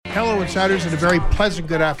Hello, Insiders, and a very pleasant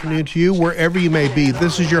good afternoon to you, wherever you may be.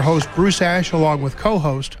 This is your host, Bruce Ash, along with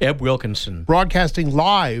co-host Eb Wilkinson, broadcasting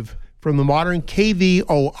live from the modern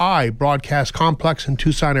KVOI broadcast complex in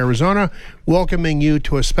Tucson, Arizona, welcoming you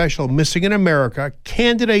to a special Missing in America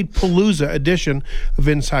Candidate Palooza edition of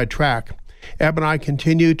Inside Track. Eb and I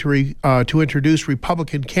continue to introduce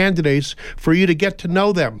Republican candidates for you to get to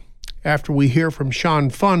know them. After we hear from Sean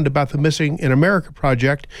Fund about the Missing in America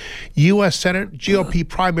project, U.S. Senate GOP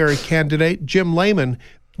primary candidate Jim Layman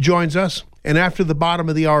joins us. And after the bottom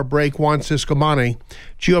of the hour break, Juan Ciscomani,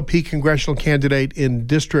 GOP congressional candidate in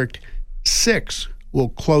District 6, will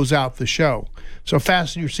close out the show. So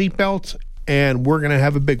fasten your seatbelts, and we're going to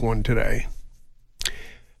have a big one today.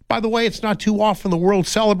 By the way, it's not too often the world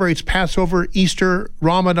celebrates Passover, Easter,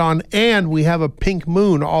 Ramadan, and we have a pink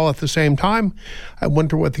moon all at the same time. I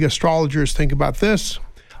wonder what the astrologers think about this.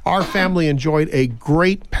 Our family enjoyed a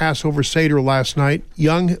great Passover Seder last night.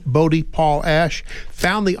 Young Bodie Paul Ash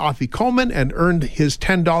found the Afikoman and earned his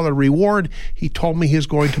 $10 reward. He told me he's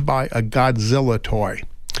going to buy a Godzilla toy.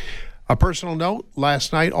 A personal note,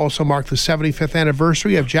 last night also marked the 75th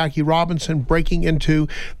anniversary of Jackie Robinson breaking into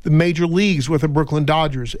the major leagues with the Brooklyn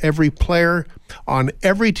Dodgers. Every player on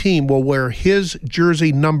every team will wear his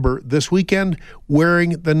jersey number this weekend,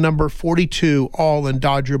 wearing the number 42, all in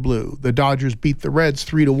Dodger blue. The Dodgers beat the Reds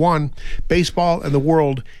 3-1. Baseball and the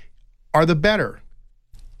world are the better.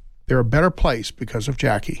 They're a better place because of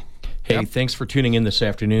Jackie. Hey, yep. Thanks for tuning in this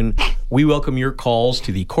afternoon. We welcome your calls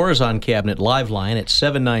to the Corazon Cabinet live line at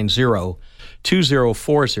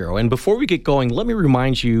 790-2040. And before we get going, let me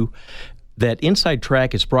remind you that Inside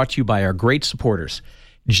Track is brought to you by our great supporters,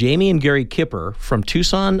 Jamie and Gary Kipper from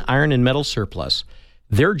Tucson Iron and Metal Surplus.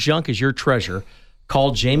 Their junk is your treasure.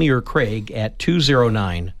 Call Jamie or Craig at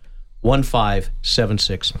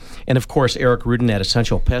 209-1576. And, of course, Eric Rudin at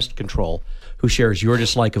Essential Pest Control, who shares your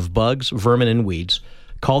dislike of bugs, vermin, and weeds.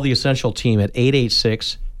 Call the Essential team at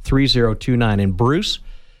 886-3029. And Bruce,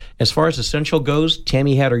 as far as Essential goes,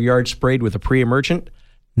 Tammy had her yard sprayed with a pre-emergent.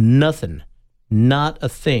 Nothing. Not a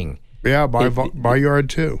thing. Yeah, my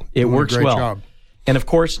yard too. It works well. Job. And, of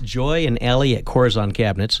course, Joy and Allie at Corazon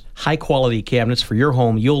Cabinets. High-quality cabinets for your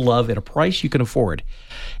home you'll love at a price you can afford.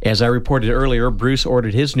 As I reported earlier, Bruce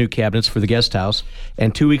ordered his new cabinets for the guest house,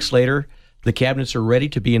 and 2 weeks later, the cabinets are ready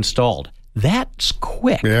to be installed. That's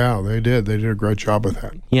quick. Yeah, they did. They did a great job with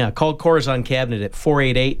that. Yeah, call Corazon Cabinet at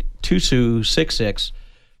 488-2266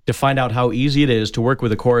 to find out how easy it is to work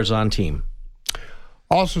with the Corazon team.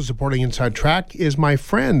 Also supporting Inside Track is my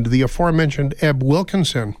friend, the aforementioned Eb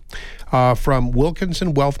Wilkinson from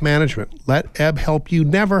Wilkinson Wealth Management. Let Eb help you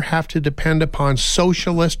never have to depend upon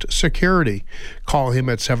socialist security. Call him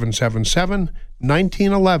at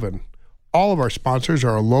 777-1911. All of our sponsors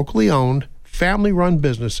are locally owned, family-run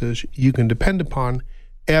businesses you can depend upon.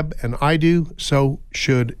 Eb and I do, so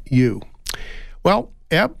should you. Well,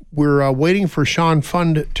 Eb, we're waiting for Sean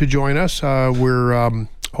Fund to join us. We're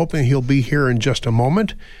hoping he'll be here in just a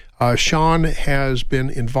moment. Sean has been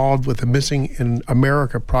involved with the Missing in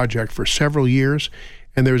America project for several years,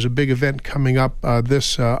 and there's a big event coming up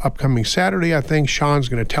this upcoming Saturday. I think Sean's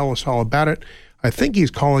going to tell us all about it. I think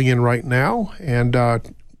he's calling in right now, and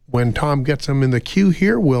when Tom gets him in the queue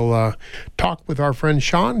here, we'll talk with our friend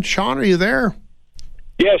Sean. Sean, are you there?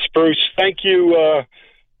 Yes, Bruce. Thank you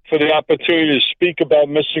for the opportunity to speak about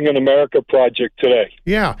Missing in America project today.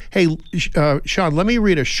 Yeah. Hey, Sean, let me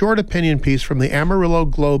read a short opinion piece from the Amarillo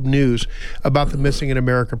Globe News about the Missing in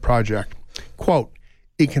America project. Quote,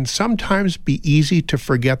 "It can sometimes be easy to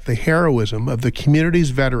forget the heroism of the community's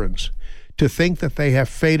veterans, to think that they have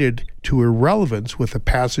faded to irrelevance with the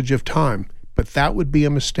passage of time. But that would be a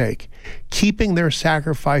mistake. Keeping their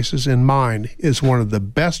sacrifices in mind is one of the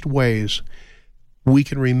best ways we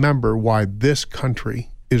can remember why this country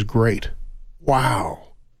is great." Wow.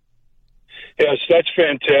 Yes, that's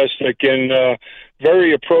fantastic and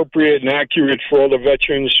very appropriate and accurate for all the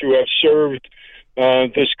veterans who have served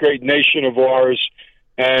this great nation of ours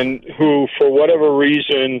and who, for whatever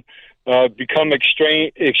reason, become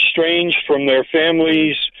estranged from their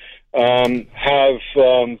families, have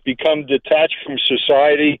become detached from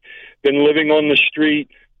society, been living on the street.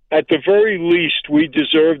 At the very least, we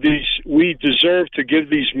deserve to give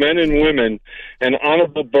these men and women an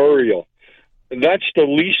honorable burial. That's the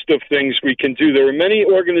least of things we can do. There are many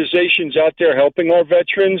organizations out there helping our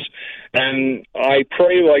veterans, and I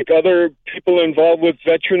pray, like other people involved with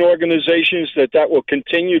veteran organizations, that will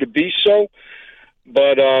continue to be so.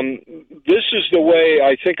 But this is the way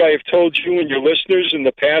I think I have told you and your listeners in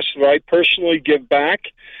the past that I personally give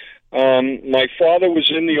back. My father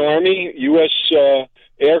was in the Army, U.S.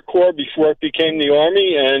 Air Corps before it became the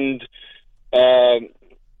Army, and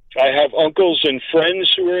I have uncles and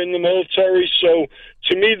friends who are in the military. So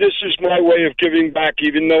to me, this is my way of giving back,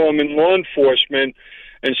 even though I'm in law enforcement.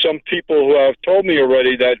 And some people who have told me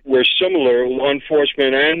already that we're similar, law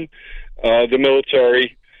enforcement and the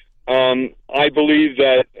military. I believe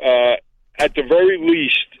that at the very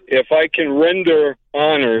least, if I can render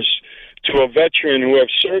honors to a veteran who have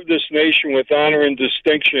served this nation with honor and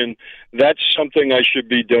distinction, that's something I should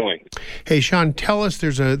be doing. Hey, Sean, tell us,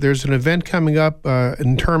 there's an event coming up,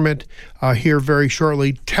 interment here very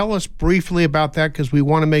shortly. Tell us briefly about that, because we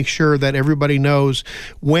want to make sure that everybody knows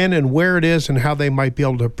when and where it is and how they might be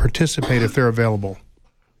able to participate if they're available.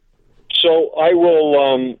 So I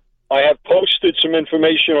will, I have posted some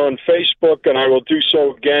information on Facebook, and I will do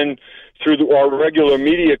so again through our regular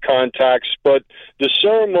media contacts, but the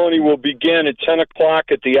ceremony will begin at 10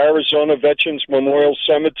 o'clock at the Arizona Veterans Memorial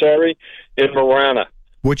Cemetery in Marana.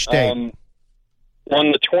 Which day? On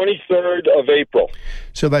the 23rd of April.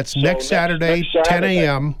 So that's next Saturday, 10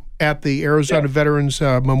 a.m. at the Arizona Veterans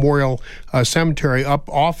Memorial Cemetery up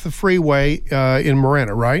off the freeway in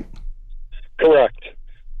Marana, right? Correct.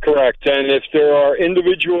 And if there are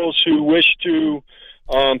individuals who wish to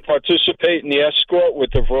participate in the escort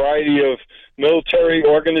with a variety of military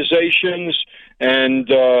organizations and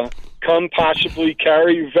come possibly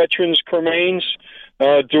carry veterans' cremains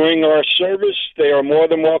during our service, they are more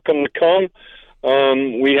than welcome to come.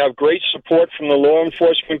 We have great support from the law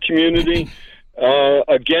enforcement community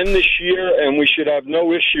again this year, and we should have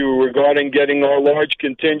no issue regarding getting our large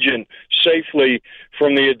contingent safely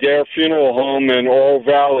from the Adair Funeral Home in Oro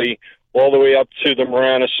Valley all the way up to the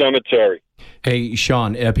Marana Cemetery. Hey,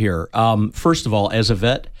 Sean, Ebb here. First of all, as a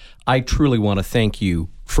vet, I truly want to thank you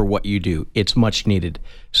for what you do. It's much needed.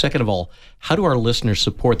 Second of all, how do our listeners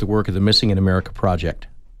support the work of the Missing in America Project?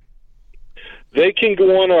 They can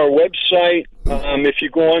go on our website. If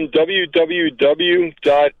you go on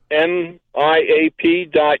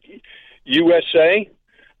www.miap.usa,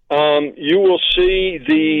 you will see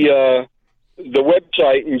the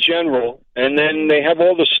website in general, and then they have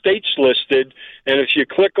all the states listed. And if you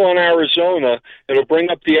click on Arizona, it'll bring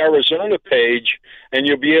up the Arizona page, and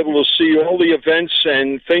you'll be able to see all the events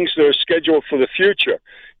and things that are scheduled for the future.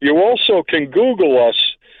 You also can Google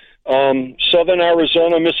us, Southern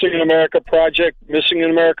Arizona Missing in America Project, Missing in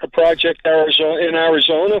America Project in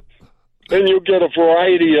Arizona, and you'll get a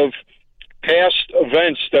variety of past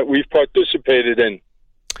events that we've participated in.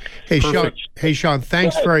 Hey, Sean,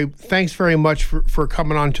 thanks very much for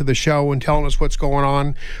coming on to the show and telling us what's going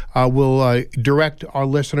on. We'll direct our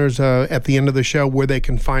listeners at the end of the show where they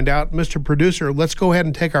can find out. Mr. Producer, let's go ahead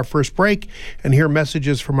and take our first break and hear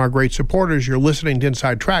messages from our great supporters. You're listening to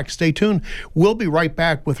Inside Track. Stay tuned. We'll be right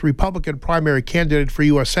back with Republican primary candidate for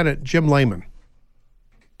U.S. Senate, Jim Layman.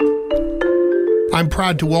 I'm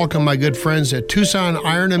proud to welcome my good friends at Tucson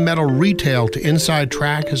Iron and Metal Retail to Inside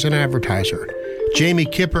Track as an advertiser. Jamie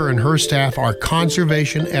Kipper and her staff are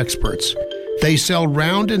conservation experts. They sell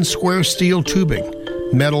round and square steel tubing,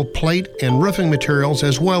 metal plate and roofing materials,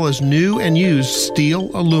 as well as new and used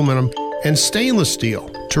steel, aluminum, and stainless steel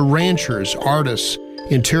to ranchers, artists,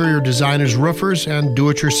 interior designers, roofers, and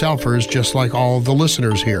do-it-yourselfers, just like all of the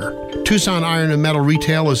listeners here. Tucson Iron and Metal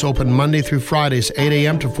Retail is open Monday through Fridays, 8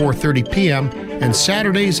 a.m. to 4:30 p.m., and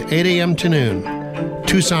Saturdays, 8 a.m. to noon.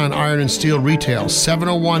 Tucson Iron and Steel Retail,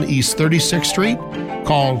 701 East 36th Street.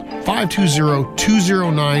 Call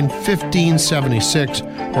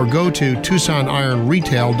 520-209-1576 or go to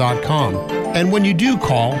TucsonIronRetail.com. And when you do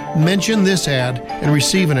call, mention this ad and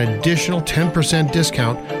receive an additional 10%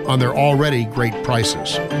 discount on their already great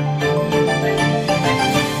prices.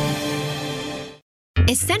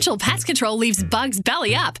 Essential Pest Control leaves bugs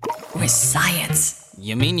belly up with science.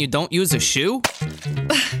 You mean you don't use a shoe?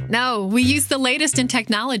 No, we use the latest in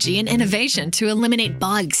technology and innovation to eliminate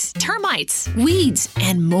bugs, termites, weeds,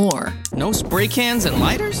 and more. No spray cans and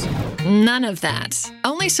lighters? None of that.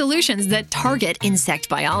 Only solutions that target insect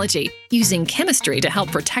biology, using chemistry to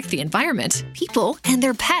help protect the environment, people, and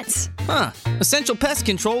their pets. Huh. Essential Pest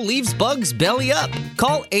Control leaves bugs belly up.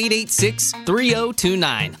 Call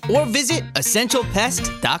 886-3029 or visit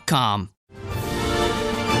essentialpest.com.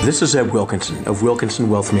 This is Ed Wilkinson of Wilkinson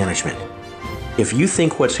Wealth Management. If you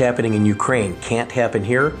think what's happening in Ukraine can't happen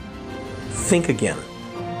here, think again.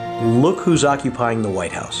 Look who's occupying the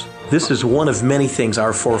White House. This is one of many things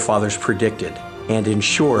our forefathers predicted and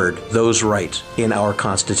ensured those rights in our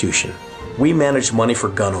Constitution. We manage money for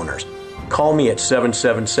gun owners. Call me at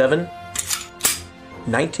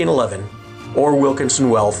 777-1911 or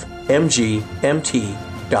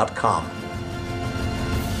WilkinsonWealthMGMT.com.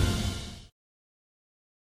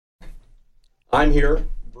 I'm here.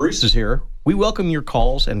 Bruce is here. We welcome your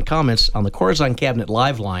calls and comments on the Corazon Cabinet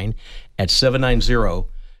Live line at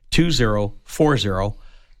 790-2040.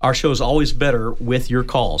 Our show is always better with your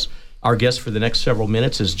calls. Our guest for the next several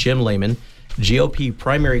minutes is Jim Layman, GOP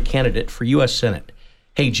primary candidate for U.S. Senate.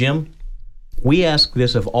 Hey, Jim, we ask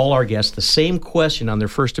this of all our guests, the same question on their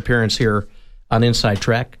first appearance here on Inside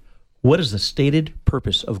Track. What is the stated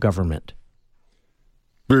purpose of government?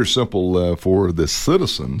 Very simple, for the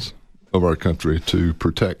citizens of our country to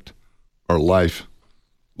protect our life,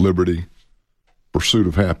 liberty, pursuit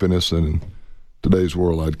of happiness, and in today's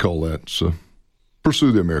world, I'd call that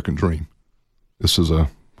pursue the American dream. This is a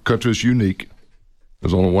country that's unique.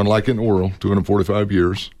 There's only one like it in the world, 245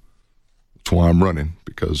 years. That's why I'm running,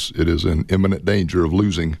 because it is in imminent danger of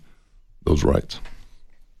losing those rights.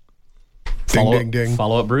 Ding, ding.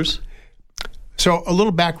 Follow up, Bruce? So a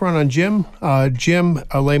little background on Jim. Jim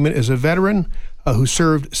Layman is a veteran who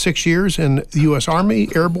served 6 years in the U.S. Army,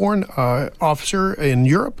 airborne officer in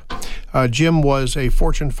Europe. Jim was a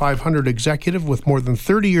Fortune 500 executive with more than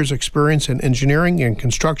 30 years' experience in engineering and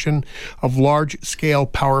construction of large-scale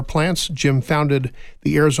power plants. Jim founded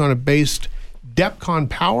the Arizona-based Depcon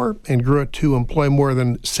Power and grew it to employ more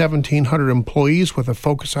than 1,700 employees with a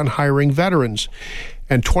focus on hiring veterans.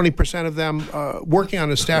 And 20% of them working on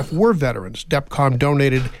his staff were veterans. Depcon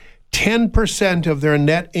donated 10% of their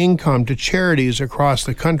net income to charities across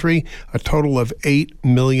the country, a total of $8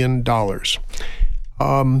 million.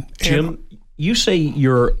 Jim, you say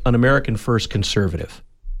you're an American First conservative.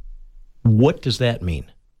 What does that mean?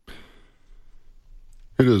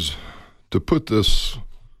 It is to put this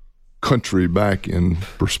country back in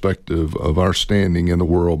perspective of our standing in the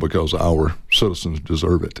world because our citizens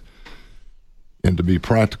deserve it. And to be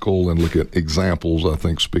practical and look at examples, I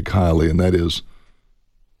think, speak highly, and that is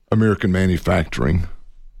American manufacturing.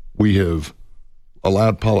 We have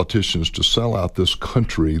allowed politicians to sell out this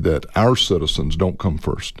country that our citizens don't come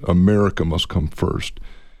first. America must come first.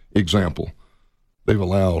 Example, they've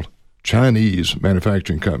allowed Chinese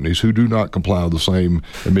manufacturing companies who do not comply with the same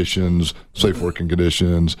emissions, safe working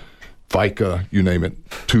conditions, FICA, you name it,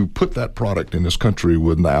 to put that product in this country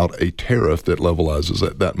without a tariff that levelizes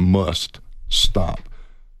it. That must stop.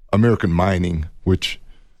 American mining, which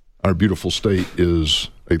our beautiful state is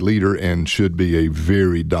a leader and should be a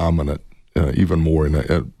very dominant, even more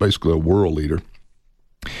in basically a world leader,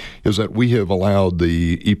 is that we have allowed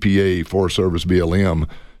the EPA, Forest Service, BLM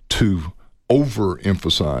to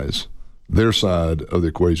overemphasize their side of the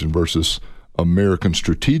equation versus American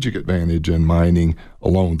strategic advantage in mining,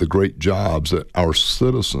 along with the great jobs that our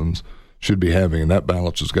citizens should be having. And that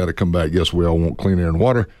balance has got to come back. Yes, we all want clean air and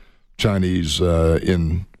water. Chinese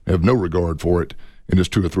have no regard for it, and it's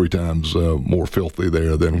 2 or 3 times more filthy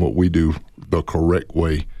there than what we do the correct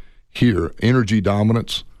way here. Energy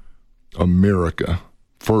dominance, America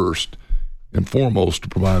first and foremost to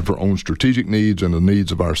provide for our own strategic needs and the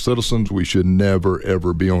needs of our citizens. We should never,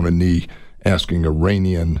 ever be on a knee asking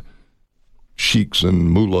Iranian sheiks and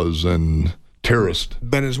mullahs and terrorists,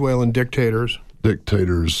 Venezuelan dictators,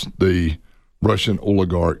 the Russian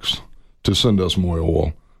oligarchs to send us more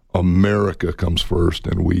oil. America comes first,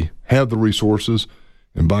 and we have the resources,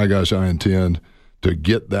 and by gosh, I intend to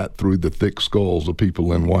get that through the thick skulls of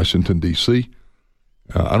people in Washington, D.C.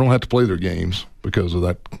 I don't have to play their games because of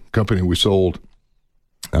that company we sold.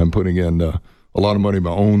 I'm putting in a lot of money of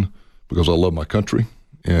my own because I love my country,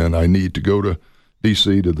 and I need to go to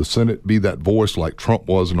D.C., to the Senate, be that voice like Trump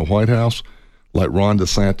was in the White House, like Ron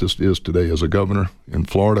DeSantis is today as a governor in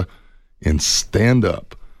Florida, and stand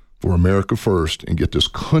up for America first and get this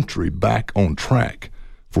country back on track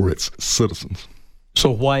for its citizens.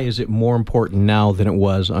 So why is it more important now than it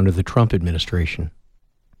was under the Trump administration?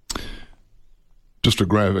 Just to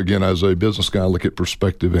grab, again, as a business guy, look at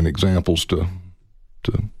perspective and examples to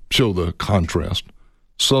show the contrast.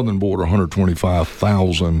 Southern border,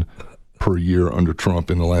 125,000 per year under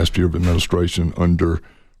Trump in the last year of administration under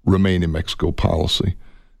Remain in Mexico policy.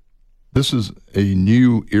 This is a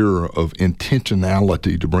new era of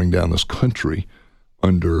intentionality to bring down this country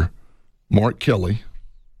under Mark Kelly,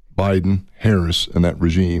 Biden, Harris, and that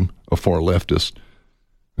regime of far leftists.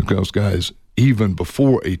 Because, guys, even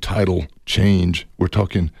before a title change, we're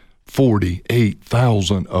talking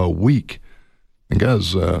 48,000 a week. And,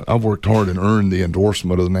 guys, I've worked hard and earned the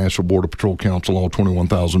endorsement of the National Border Patrol Council, all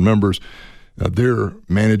 21,000 members. Their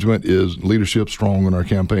management is leadership strong in our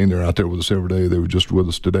campaign. They're out there with us every day. They were just with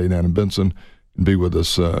us today down in Benson and be with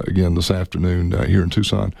us again this afternoon here in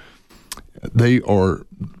Tucson. They are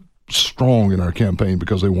strong in our campaign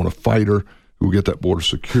because they want a fighter who will get that border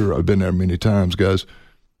secure. I've been there many times, guys.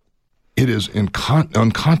 It is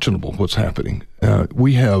unconscionable what's happening.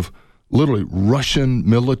 We have literally Russian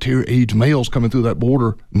military-age males coming through that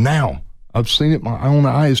border now. I've seen it with my own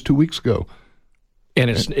eyes 2 weeks ago. And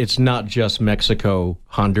it's not just Mexico,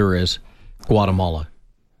 Honduras, Guatemala.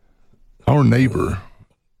 Our neighbor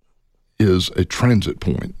is a transit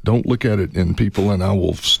point. Don't look at it in people, and I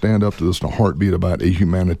will stand up to this in a heartbeat about a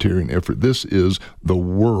humanitarian effort. This is the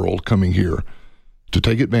world coming here to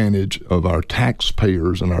take advantage of our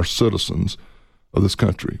taxpayers and our citizens of this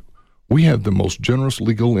country. We have the most generous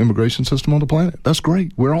legal immigration system on the planet. That's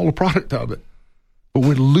great. We're all a product of it. But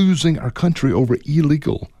we're losing our country over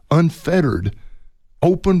illegal, unfettered,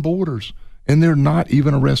 open borders. And they're not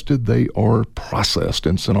even arrested. They are processed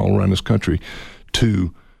and sent all around this country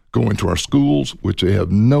to go into our schools, which they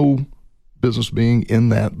have no business being in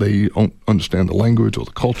that. They don't understand the language or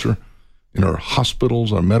the culture. In our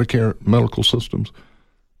hospitals, our medical systems.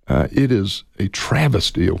 It is a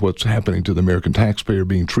travesty of what's happening to the American taxpayer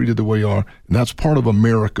being treated the way they are. And that's part of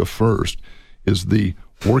America First, is the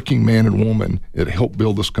working man and woman that helped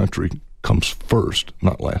build this country comes first,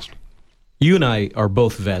 not last. You and I are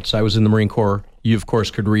both vets. I was in the Marine Corps. You, of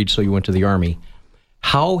course, could read, so you went to the Army.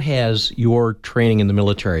 How has your training in the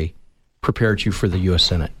military prepared you for the U.S.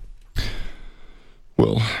 Senate?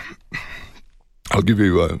 Well, I'll give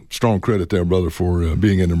you strong credit there, brother, for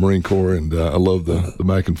being in the Marine Corps, and I love the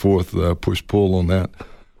back and forth push-pull on that.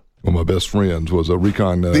 One of my best friends was a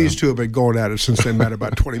recon. These two have been going at it since they met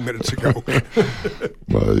about 20 minutes ago.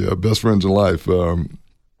 My best friends in life,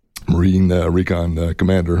 Marine recon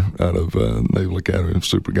commander out of Naval Academy,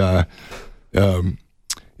 super guy.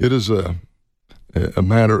 It is a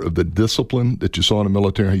matter of the discipline that you saw in the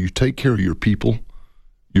military, how you take care of your people,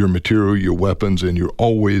 your material, your weapons, and you're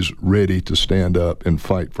always ready to stand up and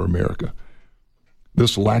fight for America.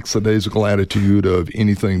 This lackadaisical attitude of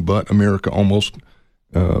anything but America, almost,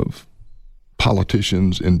 of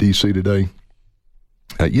politicians in D.C. today.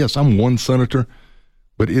 Yes, I'm one senator,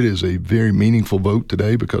 but it is a very meaningful vote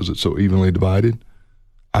today because it's so evenly divided.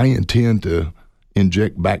 I intend to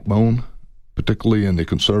inject backbone, particularly in the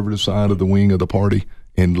conservative side of the wing of the party,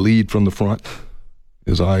 and lead from the front,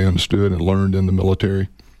 as I understood and learned in the military.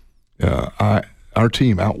 Our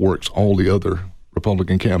team outworks all the other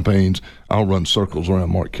Republican campaigns. I'll run circles around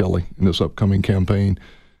Mark Kelly in this upcoming campaign.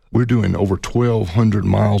 We're doing over 1,200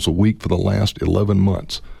 miles a week for the last 11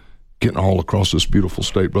 months, getting all across this beautiful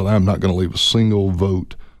state. Brother, I'm not going to leave a single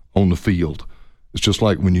vote on the field. It's just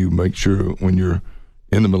like when you make sure when you're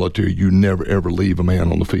in the military, you never, ever leave a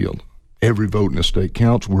man on the field. Every vote in the state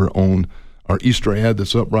counts. We're on our Easter ad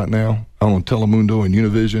that's up right now on Telemundo and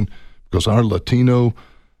Univision because our Latino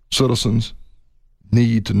citizens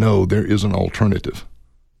need to know there is an alternative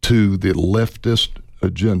to the leftist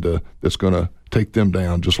agenda that's going to take them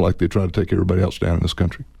down just like they try to take everybody else down in this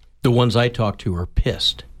country. The ones I talk to are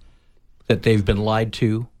pissed that they've been lied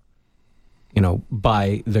to,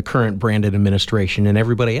 by the current Brandon administration and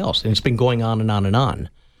everybody else. And it's been going on and on and on.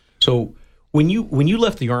 So when you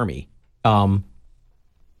left the Army,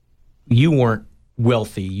 you weren't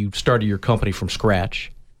wealthy. You started your company from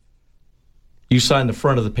scratch. You signed the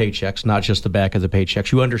front of the paychecks, not just the back of the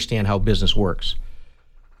paychecks. You understand how business works.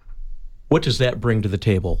 What does that bring to the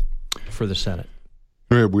table for the Senate?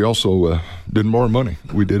 Yeah, we also didn't borrow money.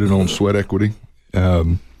 We did it on sweat equity.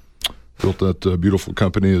 Built that beautiful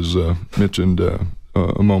company, as mentioned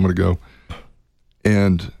a moment ago.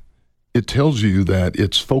 And it tells you that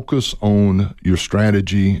it's focus on your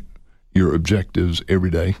strategy, your objectives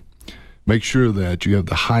every day. Make sure that you have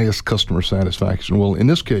the highest customer satisfaction. Well, in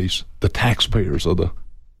this case, the taxpayers are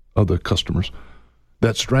the customers.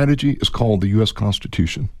 That strategy is called the U.S.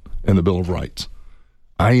 Constitution and the Bill of Rights.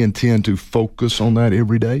 I intend to focus on that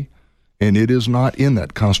every day, and it is not in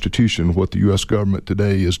that Constitution what the U.S. government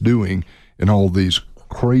today is doing in all these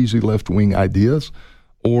crazy left-wing ideas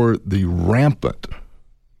or the rampant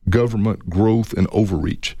government growth and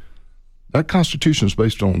overreach. That Constitution is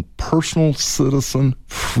based on personal citizen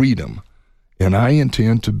freedom, and I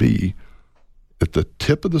intend to be at the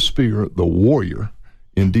tip of the spear, the warrior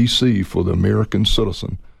in D.C. for the American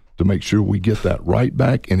citizen to make sure we get that right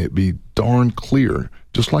back and it be darn clear.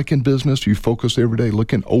 Just like in business, you focus every day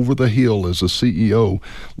looking over the hill as a CEO,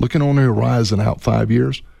 looking on the horizon out 5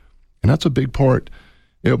 years. And that's a big part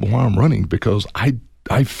of why I'm running, because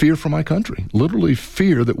I fear for my country, literally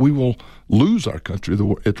fear that we will lose our country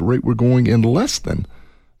at the rate we're going in less than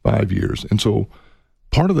 5 years. And so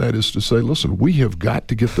part of that is to say, listen, we have got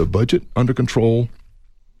to get the budget under control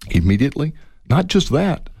immediately. Not just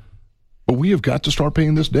that, but we have got to start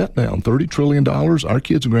paying this debt down. $30 trillion. Our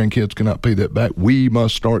kids and grandkids cannot pay that back. We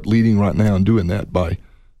must start leading right now and doing that by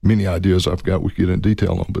many ideas I've got we could get in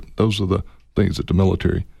detail on. But those are the things that the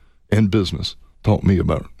military and business taught me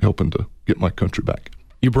about helping to get my country back.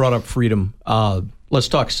 You brought up freedom. Let's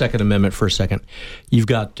talk Second Amendment for a second. You've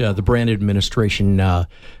got the Brand administration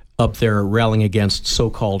up there rallying against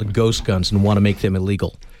so-called ghost guns and want to make them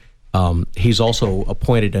illegal. He's also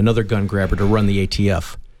appointed another gun grabber to run the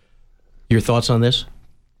ATF. Your thoughts on this?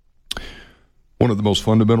 One of the most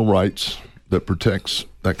fundamental rights that protects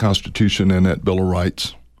that Constitution and that Bill of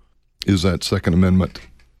Rights is that Second Amendment.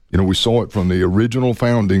 You know, we saw it from the original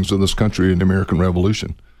foundings of this country in the American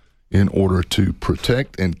Revolution. In order to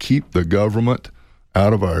protect and keep the government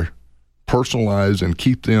out of our personal lives and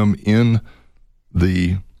keep them in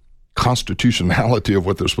the constitutionality of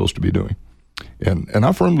what they're supposed to be doing. And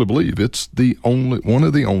I firmly believe it's one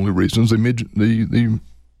of the only reasons, the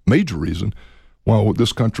major reason why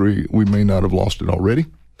this country, we may not have lost it already.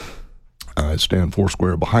 I stand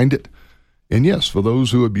foursquare behind it. And yes, for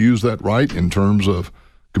those who abuse that right in terms of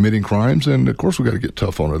committing crimes, and of course we got to get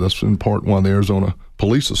tough on it. That's in part why the Arizona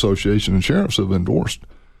Police Association and sheriffs have endorsed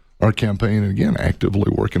our campaign, and again, actively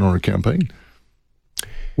working on our campaign.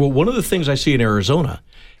 Well, one of the things I see in Arizona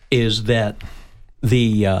is that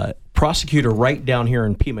the prosecutor right down here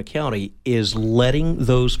in Pima County is letting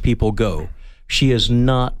those people go. She is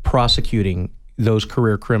not prosecuting those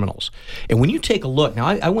career criminals. And when you take a look, now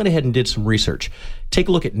I went ahead and did some research. Take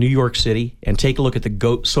a look at New York City and take a look at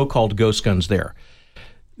the so-called ghost guns there.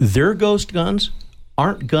 Their ghost guns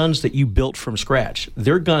aren't guns that you built from scratch.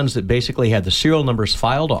 They're guns that basically had the serial numbers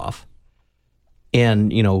filed off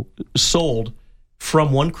and, sold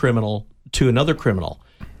from one criminal to another criminal.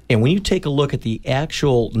 And when you take a look at the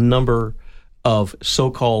actual number of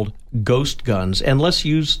so-called ghost guns, and let's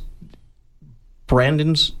use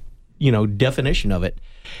Brandon's, definition of it,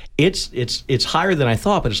 it's higher than I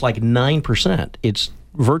thought, but it's like 9%. It's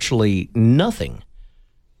virtually nothing.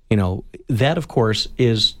 That, of course,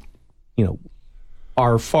 is,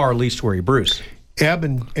 our far least worry, Bruce. Eb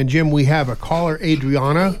and Jim, we have a caller,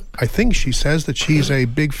 Adriana. I think she says that she's a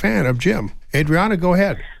big fan of Jim. Adriana, go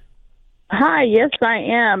ahead. Hi, yes, I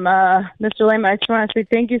am. Mr. Lehman, I just want to say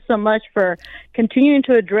thank you so much for continuing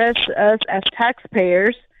to address us as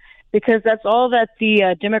taxpayers, because that's all that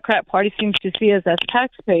the Democrat Party seems to see us as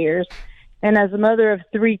taxpayers. And as a mother of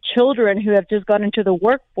 3 children who have just gone into the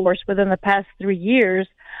workforce within the past 3 years,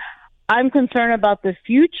 I'm concerned about the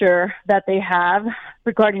future that they have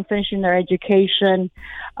regarding finishing their education,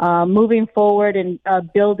 moving forward and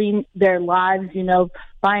building their lives,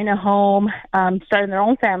 buying a home, starting their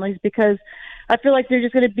own families, because I feel like they're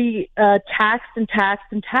just going to be taxed and taxed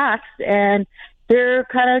and taxed, and they're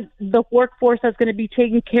kind of the workforce that's going to be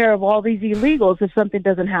taking care of all these illegals if something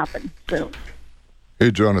doesn't happen soon.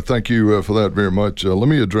 Hey, John, thank you for that very much. Let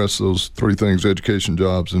me address those 3 things: education,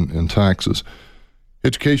 jobs, and taxes.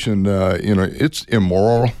 Education, it's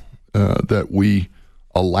immoral that we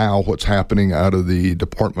allow what's happening out of the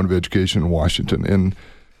Department of Education in Washington. And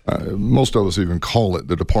most of us even call it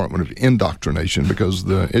the Department of Indoctrination, because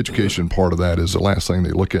the education part of that is the last thing they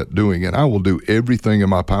look at doing. And I will do everything in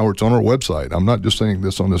my power. It's on our website. I'm not just saying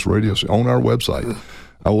this on this radio show. On our website,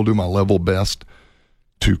 I will do my level best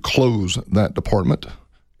to close that department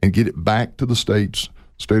and get it back to the states.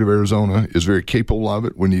 The state of Arizona is very capable of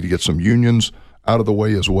it. We need to get some unions out of the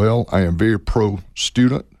way as well. I am very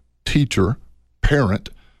pro-student, teacher, parent.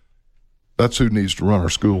 That's who needs to run our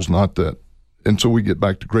schools, not that. And so we get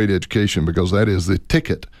back to great education, because that is the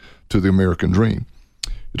ticket to the American dream.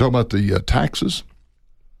 You talk about the taxes.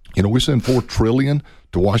 We send $4 trillion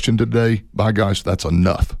to Washington today. By gosh, that's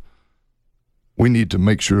enough. We need to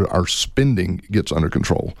make sure our spending gets under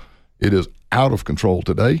control. It is out of control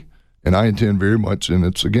today, and I intend very much, and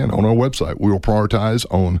it's again on our website, we will prioritize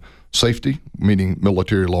on safety, meaning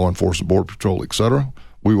military, law enforcement, border patrol, etc.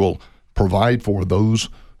 We will provide for those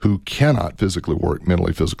who cannot physically work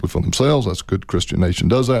mentally, physically for themselves. That's a good Christian nation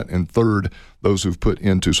does that. And third, those who've put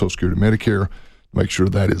into Social Security, Medicare, make sure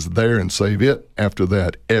that is there and save it. After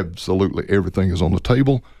that, absolutely everything is on the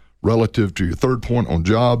table. Relative to your third point on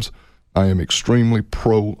jobs, I am extremely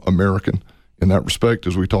pro-American in that respect,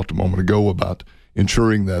 as we talked a moment ago about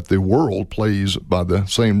ensuring that the world plays by the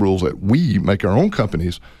same rules that we make our own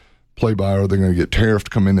companies play by, or they're going to get tariffed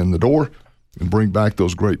coming in the door, and bring back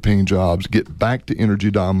those great paying jobs, get back to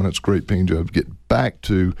energy dominance, great paying jobs, get back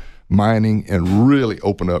to mining, and really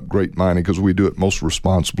open up great mining, because we do it most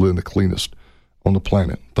responsibly and the cleanest on the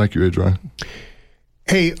planet. Thank you, Adrian.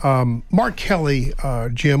 Hey, Mark Kelly,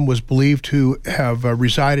 Jim, was believed to have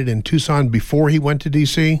resided in Tucson before he went to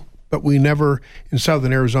D.C., but we never, in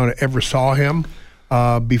southern Arizona, ever saw him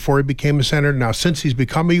before he became a senator. Now, since he's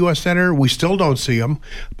become a U.S. senator, we still don't see him,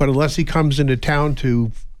 but unless he comes into town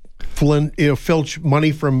to filch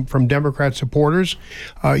money from Democrat supporters.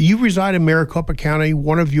 You reside in Maricopa County.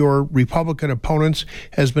 One of your Republican opponents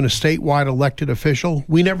has been a statewide elected official.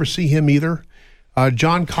 We never see him either.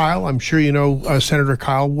 John Kyle, I'm sure you know Senator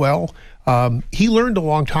Kyle well. He learned a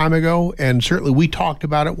long time ago, and certainly we talked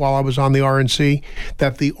about it while I was on the RNC,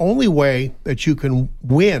 that the only way that you can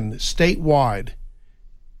win statewide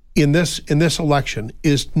in this election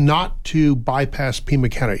is not to bypass Pima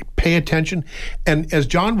County. Pay attention, and as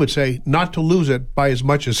John would say, not to lose it by as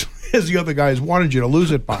much as the other guys wanted you to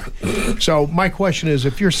lose it by. So my question is,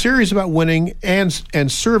 if you're serious about winning and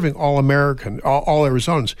serving all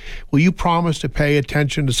Arizonans, will you promise to pay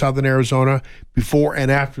attention to Southern Arizona before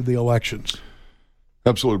and after the elections?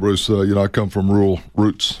 Absolutely, Bruce. I come from rural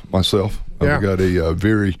roots myself. Yeah. I've got a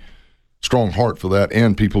very strong heart for that,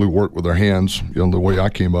 and people who work with their hands, the way I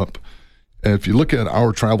came up. And if you look at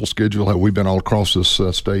our travel schedule, how we've been all across this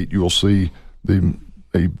state, you will see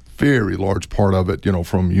a very large part of it,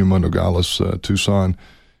 from Yuma, Nogales, Tucson,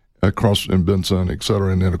 across in Benson, et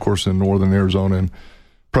cetera, and then, of course, in northern Arizona, and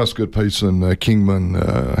Prescott, Payson, Kingman,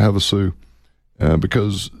 Havasu,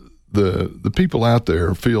 because the people out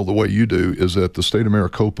there feel the way you do is that the state of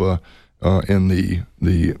Maricopa and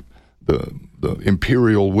the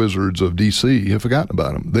imperial wizards of D.C. have forgotten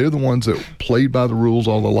about them. They're the ones that played by the rules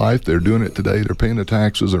all their life. They're doing it today. They're paying the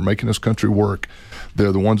taxes. They're making this country work.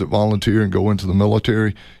 They're the ones that volunteer and go into the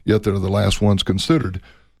military, yet they're the last ones considered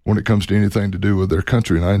when it comes to anything to do with their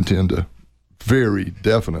country. And I intend to very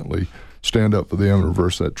definitely stand up for them and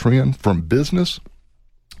reverse that trend. From business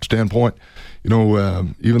standpoint,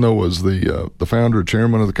 even though I was the founder,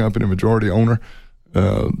 chairman of the company, majority owner,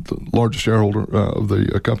 the largest shareholder of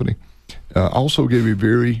the company, also gave a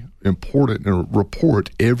very important report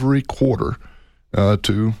every quarter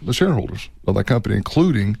to the shareholders of that company,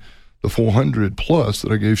 including the 400 plus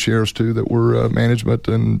that I gave shares to that were management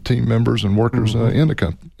and team members and workers in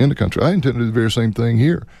the country. I intend to do the very same thing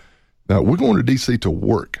here. Now, we're going to D.C. to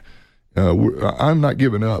work. I'm not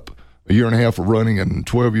giving up a year and a half of running and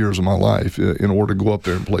 12 years of my life in order to go up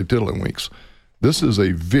there and play tiddlywinks. This is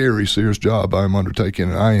a very serious job I'm undertaking,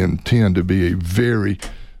 and I intend to be a very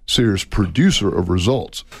serious producer of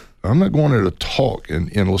results. I'm not going there to talk and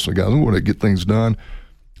listen to guys. I'm going to get things done.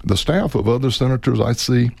 The staff of other senators I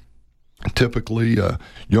see, typically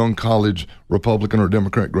young college Republican or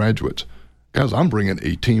Democrat graduates. Guys, I'm bringing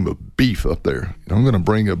a team of beef up there. I'm going to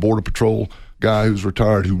bring a Border Patrol guy who's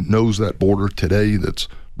retired who knows that border today. That's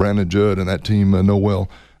Brandon Judd and that team know well.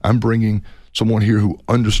 I'm bringing someone here who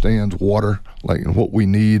understands water, and what we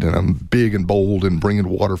need, and I'm big and bold in bringing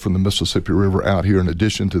water from the Mississippi River out here in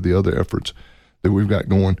addition to the other efforts that we've got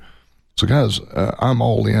going. So, guys, I'm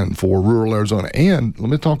all in for rural Arizona. And let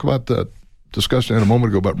me talk about the discussion a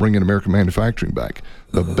moment ago about bringing American manufacturing back.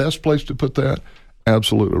 The best place to put that,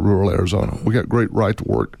 absolutely rural Arizona. We got great right to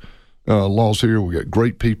work laws here. We got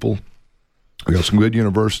great people. We got some good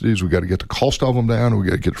universities. We got to get the cost of them down. We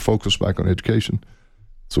got to get the focus back on education.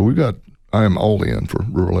 So I am all in for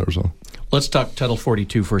rural Arizona. Let's talk Title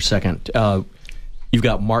 42 for a second. You've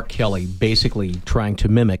got Mark Kelly basically trying to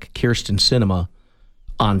mimic Kyrsten Sinema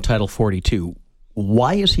on Title 42.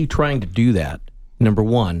 Why is he trying to do that, number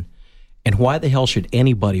one? And why the hell should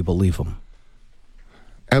anybody believe him?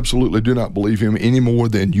 Absolutely do not believe him any more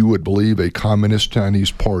than you would believe a Communist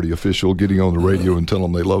Chinese Party official getting on the radio and telling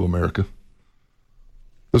them they love America.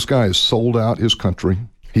 This guy has sold out his country.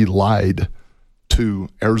 He lied to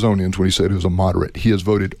Arizonians when he said he was a moderate. He has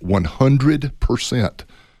voted 100%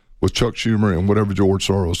 with Chuck Schumer and whatever George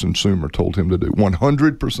Soros and Schumer told him to do.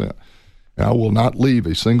 100%. And I will not leave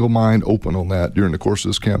a single mind open on that during the course of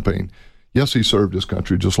this campaign. Yes, he served his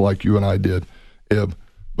country just like you and I did, Eb,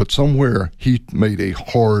 but somewhere he made a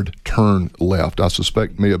hard turn left. I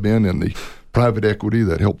suspect may have been in the private equity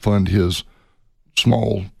that helped fund his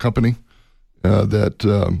small company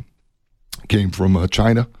that came from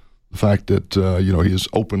China. The fact that, he has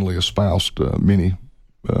openly espoused many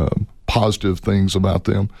positive things about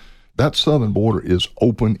them. That southern border is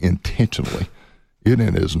open intentionally. It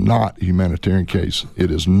is not a humanitarian case. It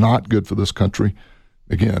is not good for this country.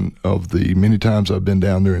 Again, of the many times I've been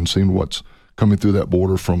down there and seen what's coming through that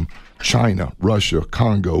border from China, Russia,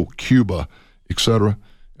 Congo, Cuba, etc.,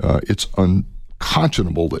 it's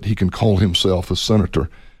unconscionable that he can call himself a senator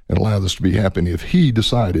and allow this to be happening. If he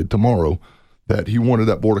decided tomorrow that he wanted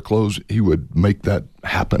that border closed, he would make that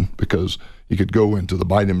happen because he could go into the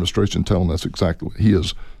Biden administration and tell them that's exactly what he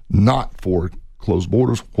is. Not for closed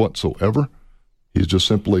borders whatsoever. He's just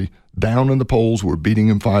simply down in the polls. We're beating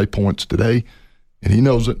him 5 points today, and he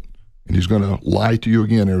knows it, and he's going to lie to you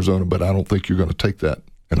again, Arizona, but I don't think you're going to take that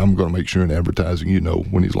and I'm going to make sure in advertising you know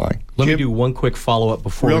when he's lying. Let me do one quick follow-up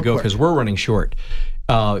before we go, because we're running short.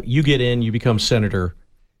 You get in, you become senator.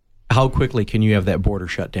 How quickly can you have that border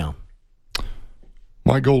shut down?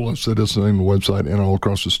 My goal, I've said this on the website and all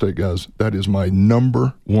across the state, guys, that is my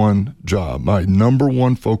number one job, my number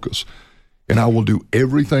one focus. And I will do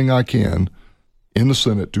everything I can in the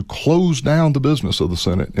Senate to close down the business of the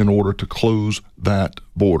Senate in order to close that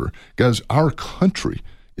border. Guys, our country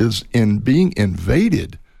is being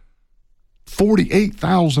invaded.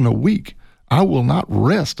 48,000 a week. I will not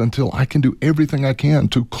rest until I can do everything I can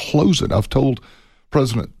to close it. I've told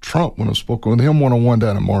President Trump when I spoke with him one-on-one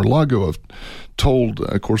down in Mar-a-Lago. I've told,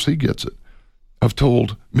 of course he gets it, I've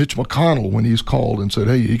told Mitch McConnell when he's called and said,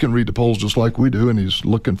 hey, he can read the polls just like we do, and he's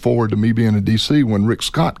looking forward to me being in D.C. when Rick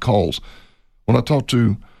Scott calls. When I talked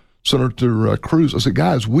to Senator Cruz, I said,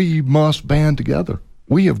 guys, we must band together.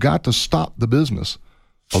 We have got to stop the business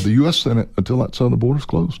of the U.S. Senate until that southern border is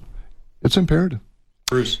closed. It's imperative.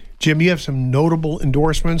 Bruce. Jim, you have some notable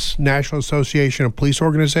endorsements, National Association of Police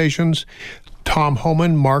Organizations, Tom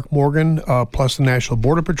Homan, Mark Morgan, plus the National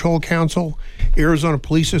Border Patrol Council, Arizona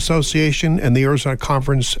Police Association, and the Arizona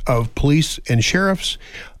Conference of Police and Sheriffs.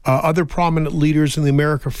 Other prominent leaders in the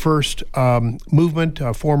America First movement,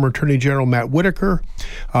 former Attorney General Matt Whitaker,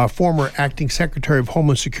 former Acting Secretary of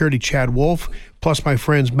Homeland Security Chad Wolf, plus my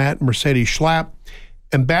friends Matt and Mercedes Schlapp.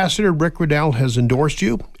 Ambassador Rick Riddell has endorsed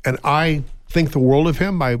you, and I think the world of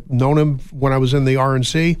him. I've known him when I was in the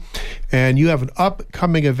RNC, and you have an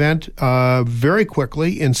upcoming event very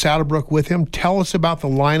quickly in Saddlebrook with him. Tell us about the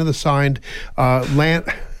Line in the Sand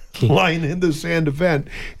event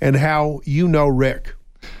and how you know Rick.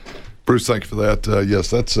 Bruce, thank you for that. Yes,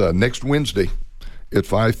 that's next Wednesday at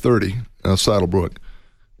 5:30, Saddlebrook.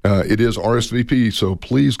 It is RSVP, so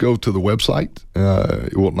please go to the website.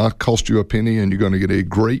 It will not cost you a penny, and you're going to get a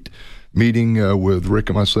great meeting with Rick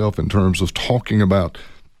and myself in terms of talking about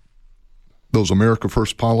those America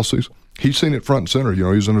First policies. He's seen it front and center. You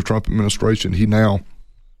know, he's in the Trump administration. He now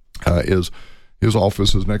his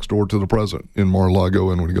office is next door to the president in Mar-a-Lago,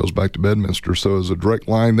 and when he goes back to Bedminster. So there's a direct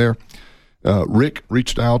line there. Rick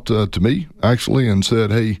reached out to me, actually, and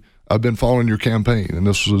said, hey, I've been following your campaign, and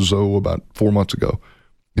this was about 4 months ago.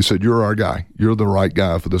 He said, you're our guy. You're the right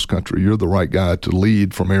guy for this country. You're the right guy to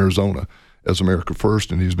lead from Arizona as America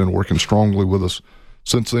First, and he's been working strongly with us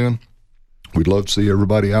since then. We'd love to see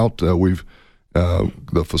everybody out.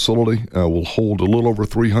 The facility will hold a little over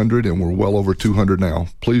 300, and we're well over 200 now.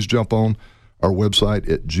 Please jump on our website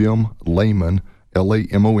at jimlamon.com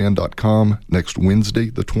next Wednesday,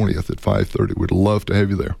 the 20th at 5:30. We'd love to have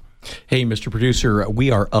you there. Hey, Mr. Producer, we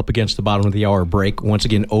are up against the bottom of the hour break. Once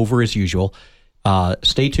again, over as usual.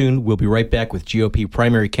 Stay tuned. We'll be right back with GOP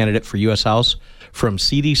primary candidate for U.S. House from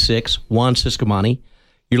CD6, Juan Ciscomani.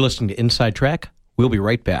 You're listening to Inside Track. We'll be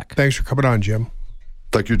right back. Thanks for coming on, Jim.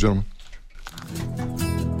 Thank you, gentlemen.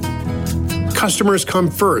 Customers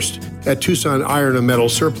come first at Tucson Iron and Metal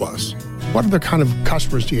Surplus. What other kind of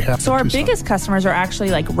customers do you have? So our biggest customers are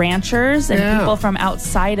actually like ranchers and people from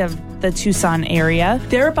outside of the Tucson area.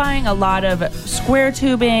 They're buying a lot of square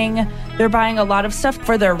tubing. They're buying a lot of stuff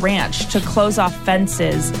for their ranch to close off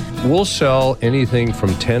fences. We'll sell anything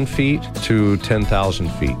from 10 feet to 10,000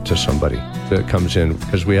 feet to somebody that comes in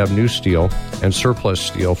because we have new steel and surplus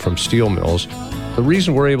steel from steel mills. The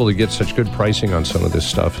reason we're able to get such good pricing on some of this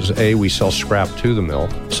stuff is A, we sell scrap to the mill.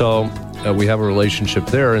 So we have a relationship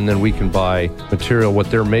there, and then we can buy material,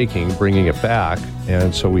 what they're making, bringing it back.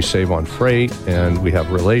 And so we save on freight, and we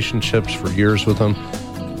have relationships for years with them.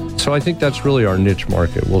 So I think that's really our niche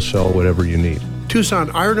market. We'll sell whatever you need.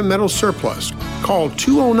 Tucson Iron and Metal Surplus. Call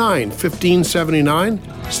 209-1579.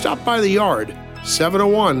 Stop by the yard,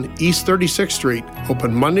 701 East 36th Street.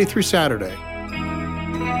 Open Monday through Saturday.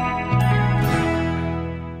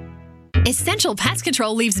 Essential Pest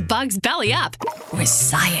Control leaves bugs belly up with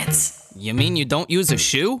science. You mean you don't use a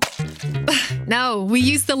shoe? No, we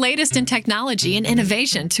use the latest in technology and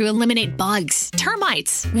innovation to eliminate bugs,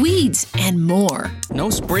 termites, weeds, and more. No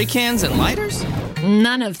spray cans and lighters?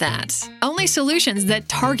 None of that. Only solutions that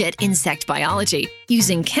target insect biology,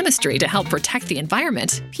 using chemistry to help protect the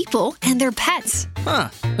environment, people, and their pets. Huh.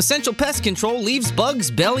 Essential Pest Control leaves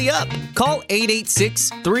bugs belly up. Call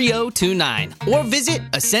 886-3029 or visit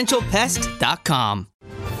essentialpest.com.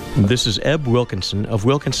 This is Eb Wilkinson of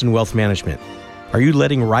Wilkinson Wealth Management. Are you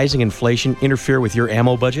letting rising inflation interfere with your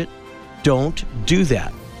ammo budget? Don't do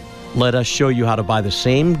that. Let us show you how to buy the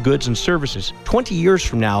same goods and services 20 years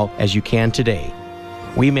from now as you can today.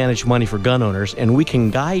 We manage money for gun owners, and we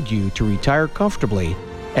can guide you to retire comfortably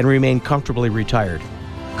and remain comfortably retired.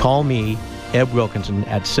 Call me, Eb Wilkinson,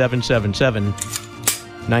 at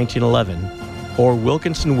 777-1911 or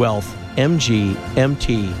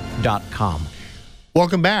WilkinsonWealthMGMT.com.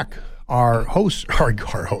 Welcome back. Our guest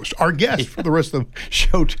for the rest of the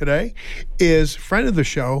show today is friend of the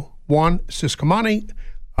show, Juan Ciscomani.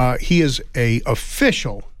 He is a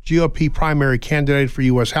official GOP primary candidate for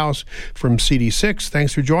U.S. House from CD6.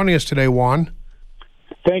 Thanks for joining us today, Juan.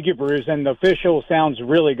 Thank you, Bruce. And the official sounds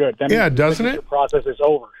really good. That means doesn't it? The process is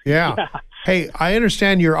over. Yeah. Hey, I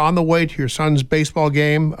understand you're on the way to your son's baseball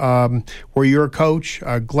game, where you're a coach.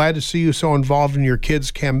 Glad to see you so involved in your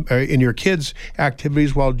kids'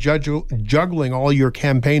 activities while juggling all your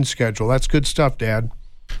campaign schedule. That's good stuff, Dad.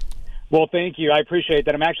 Well, thank you. I appreciate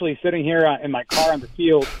that. I'm actually sitting here in my car on the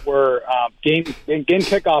field where game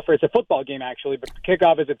kickoff. It's a football game, actually, but the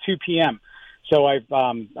kickoff is at 2 p.m. So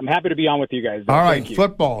I'm happy to be on with you guys. All right,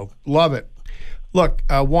 football. Love it. Look,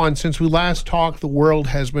 Juan, since we last talked, the world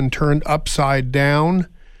has been turned upside down.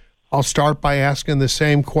 I'll start by asking the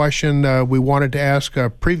same question we wanted to ask a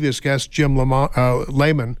previous guest, Jim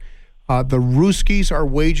Lehman. The Ruskies are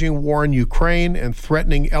waging war in Ukraine and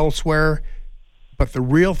threatening elsewhere, but the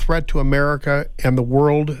real threat to America and the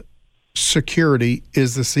world security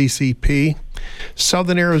is the CCP.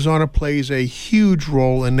 Southern Arizona plays a huge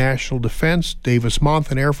role in national defense.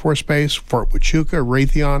 Davis-Monthan Air Force Base, Fort Huachuca,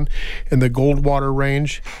 Raytheon, and the Goldwater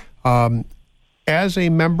Range. As a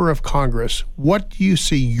member of Congress, what do you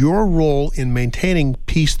see your role in maintaining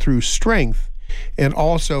peace through strength and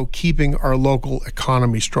also keeping our local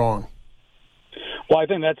economy strong? Well, I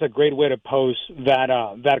think that's a great way to pose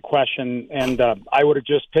that question, and I would have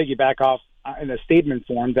just piggyback off in a statement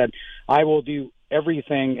form that I will do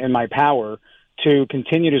everything in my power to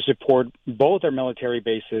continue to support both our military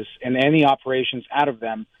bases and any operations out of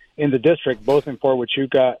them in the district, both in Fort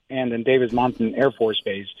Huachuca and in Davis-Monthan Air Force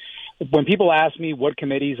Base. When people ask me what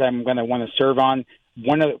committees I'm going to want to serve on,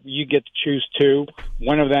 you get to choose two.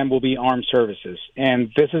 One of them will be armed services,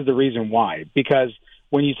 and this is the reason why. Because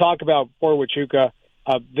when you talk about Fort Huachuca,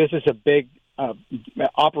 this is a big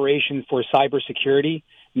operation for cybersecurity,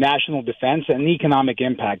 national defense, and economic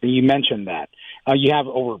impact. And you mentioned that. You have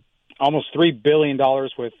over almost $3 billion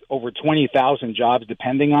with over 20,000 jobs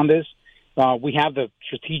depending on this. We have the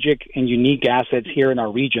strategic and unique assets here in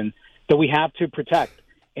our region that we have to protect.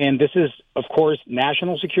 And this is, of course,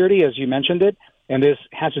 national security, as you mentioned it, and this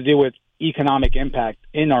has to do with economic impact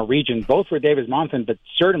in our region, both for Davis-Monthan, but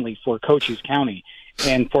certainly for Cochise County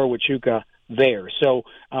and Fort Huachuca there. So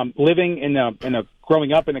living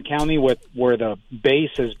growing up in a county where the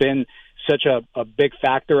base has been such a big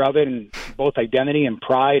factor of it, and both identity and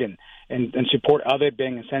pride and support of it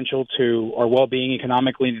being essential to our well-being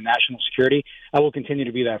economically and national security, I will continue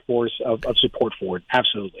to be that force of support for it.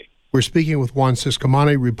 Absolutely. We're speaking with Juan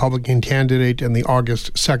Ciscomani, Republican candidate in the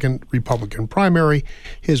August 2nd Republican primary.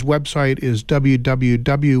 His website is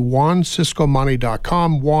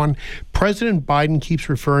www.juanciscomani.com. Juan, President Biden keeps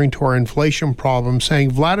referring to our inflation problem,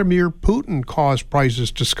 saying Vladimir Putin caused prices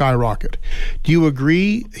to skyrocket. Do you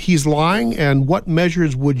agree he's lying? And what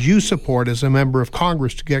measures would you support as a member of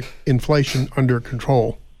Congress to get inflation under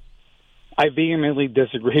control? I vehemently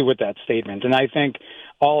disagree with that statement, and I think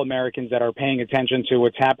all Americans that are paying attention to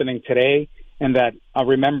what's happening today and that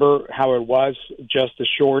remember how it was just a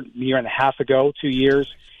short year and a half ago, 2 years,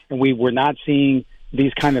 and we were not seeing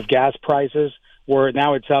these kind of gas prices, where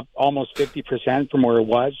now it's up almost 50% from where it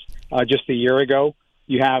was just a year ago.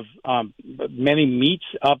 You have many meats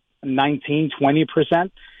up 19,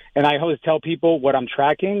 20%. And I always tell people what I'm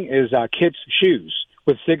tracking is kids' shoes.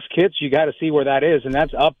 With 6 kids, you got to see where that is, and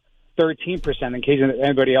that's up 13% in case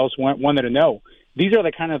anybody else wanted to know. These are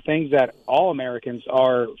the kind of things that all Americans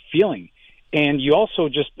are feeling. And you also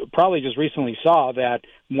probably just recently saw that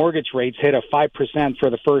mortgage rates hit a 5% for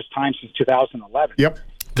the first time since 2011. Yep.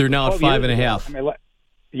 They're now at 5.5%. I mean,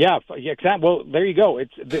 yeah, exactly. Well, there you go.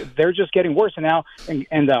 They're just getting worse. And now,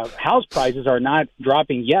 and the house prices are not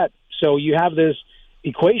dropping yet. So you have this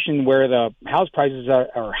equation where the house prices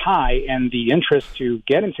are high and the interest to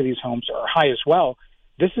get into these homes are high as well.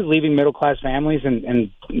 This is leaving middle-class families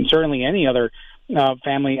and certainly any other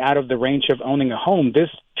family out of the range of owning a home. This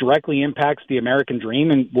directly impacts the American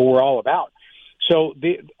dream and what we're all about. So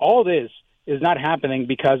all this is not happening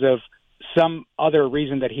because of some other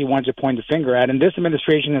reason that he wants to point the finger at. And this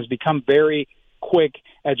administration has become very quick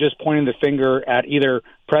at just pointing the finger at either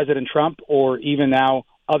President Trump or even now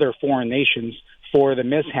other foreign nations for the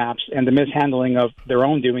mishaps and the mishandling of their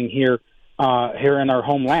own doing here in our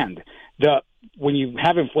homeland. When you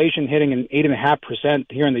have inflation hitting an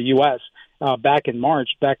 8.5% here in the U.S. Back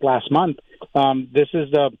last month, this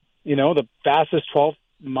is the fastest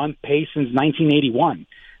 12-month pace since 1981.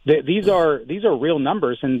 These are real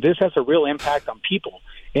numbers, and this has a real impact on people.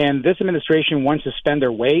 And this administration wants to spend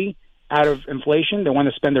their way out of inflation. They want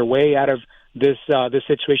to spend their way out of this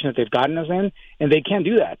situation that they've gotten us in, and they can't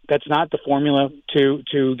do that. That's not the formula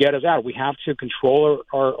to get us out. We have to control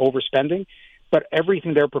our overspending, but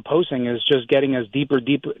everything they're proposing is just getting us deeper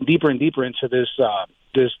and deeper into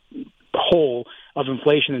this hole of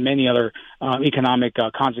inflation and many other economic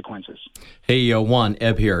consequences. Hey, Juan,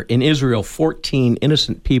 Eb here. In Israel, 14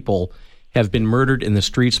 innocent people have been murdered in the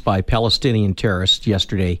streets by Palestinian terrorists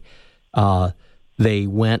yesterday. They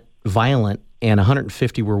went violent, and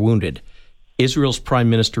 150 were wounded. Israel's Prime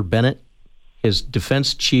Minister Bennett, his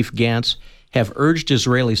defense chief Gantz, have urged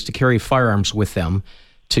Israelis to carry firearms with them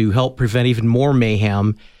to help prevent even more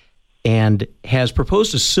mayhem, and has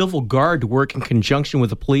proposed a civil guard to work in conjunction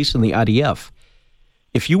with the police and the IDF.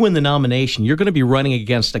 If you win the nomination, you're going to be running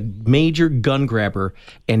against a major gun grabber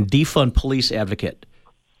and defund police advocate.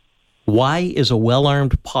 Why is a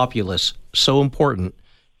well-armed populace so important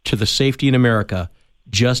to the safety in America,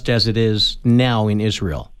 just as it is now in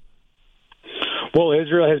Israel? Well,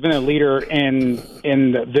 Israel has been a leader in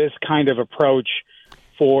this kind of approach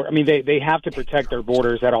they have to protect their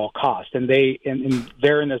borders at all costs, and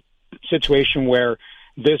they're in a situation where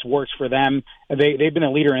this works for them. They've been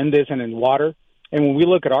a leader in this and in water. And when we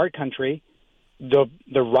look at our country, the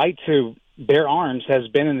right to bear arms has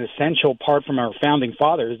been an essential part from our founding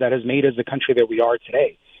fathers that has made us the country that we are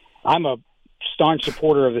today. I'm a staunch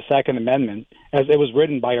supporter of the Second Amendment, as it was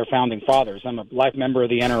written by our founding fathers. I'm a life member of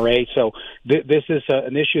the NRA, so this is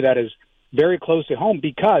an issue that is very close to home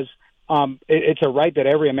because it's a right that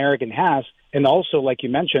every American has. And also, like you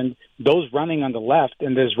mentioned, those running on the left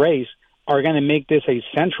in this race are going to make this a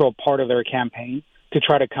central part of their campaign to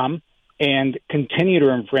try to come and continue to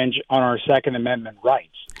infringe on our Second Amendment rights.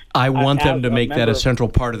 I want them to make that a central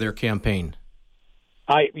part of their campaign.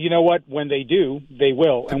 You know what? When they do, they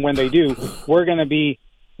will, and when they do, we're going to be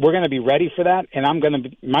ready for that. And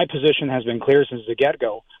my position has been clear since the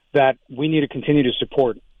get-go that we need to continue to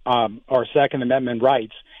support our Second Amendment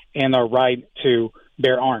rights and our right to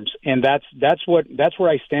bear arms. And that's where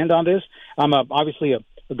I stand on this. I'm obviously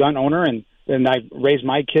a gun owner, and I raised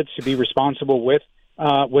my kids to be responsible with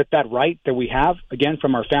that right that we have, again,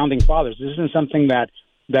 from our founding fathers. This isn't something that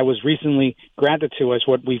was recently granted to us.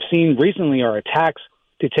 What we've seen recently are attacks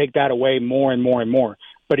to take that away more and more and more.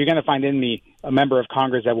 But you're going to find in me a member of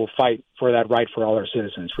Congress that will fight for that right for all our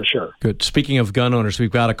citizens, for sure. Good. Speaking of gun owners,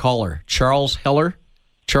 we've got a caller. Charles Heller.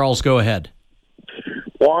 Charles, go ahead.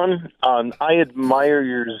 Juan, I admire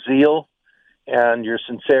your zeal and your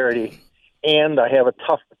sincerity, and I have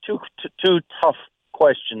two tough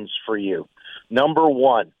questions for you. Number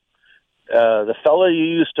one, the fellow you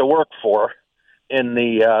used to work for in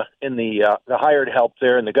the hired help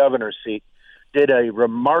there in the governor's seat did a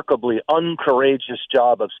remarkably uncourageous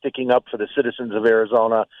job of sticking up for the citizens of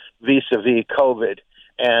Arizona vis-a-vis COVID,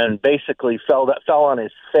 and basically fell on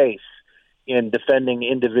his face in defending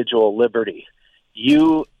individual liberty.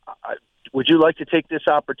 Would you like to take this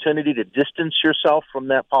opportunity to distance yourself from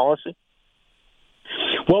that policy?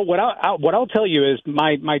 Well, what I'll tell you is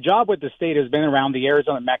my job with the state has been around the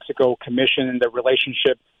Arizona-Mexico Commission and the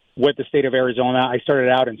relationship with the state of Arizona. I started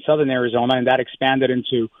out in southern Arizona, and that expanded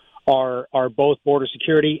into our both border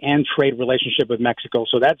security and trade relationship with Mexico.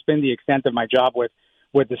 So that's been the extent of my job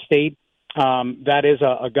with the state. That is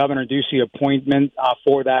a Governor Ducey appointment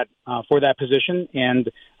for that position, and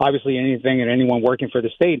obviously anything and anyone working for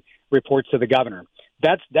the state reports to the governor.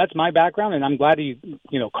 That's my background, and I'm glad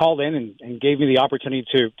you called in and gave me the opportunity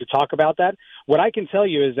to talk about that. What I can tell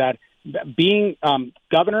you is that being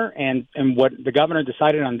governor and what the governor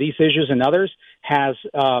decided on these issues and others has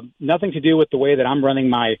nothing to do with the way that I'm running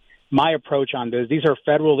my approach on this. These are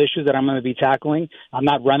federal issues that I'm going to be tackling. I'm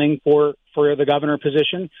not running for the governor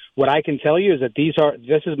position. What I can tell you is that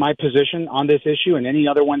this is my position on this issue and any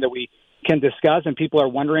other one that we can discuss. And people are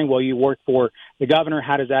wondering, well, you work for the governor.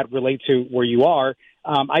 How does that relate to where you are?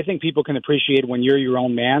 I think people can appreciate when you're your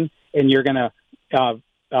own man and you're going to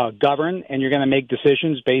govern and you're going to make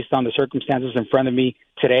decisions based on the circumstances in front of me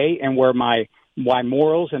today and where my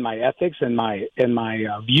morals and my ethics and my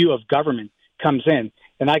view of government comes in.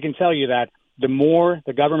 And I can tell you that the more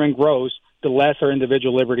the government grows, the less our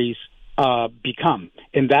individual liberties become.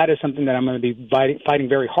 And that is something that I'm going to be fighting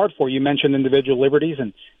very hard for. You mentioned individual liberties,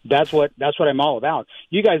 and that's what I'm all about.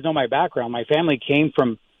 You guys know my background. My family came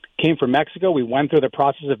from Mexico. We went through the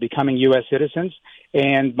process of becoming U.S. citizens,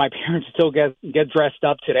 and my parents still get dressed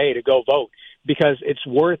up today to go vote because it's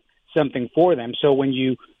worth something for them. So when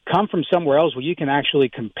you come from somewhere else where you can actually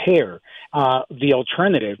compare the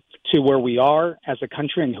alternative to where we are as a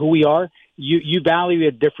country and who we are, you value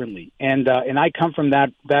it differently. And I come from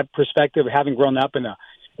that perspective, having grown up in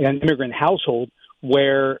an immigrant household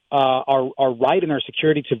where our right and our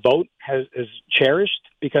security to vote is cherished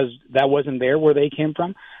because that wasn't there where they came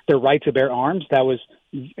from. Their right to bear arms, that was,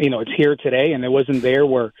 it's here today, and it wasn't there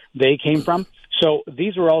where they came from. So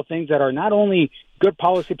these are all things that are not only good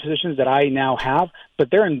policy positions that I now have,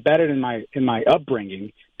 but they're embedded in my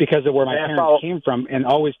upbringing because of where my parents came from and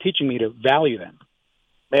always teaching me to value them.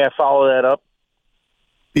 May I follow that up?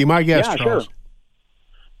 Be my guest, yeah, Charles. Sure.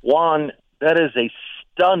 Juan, that is a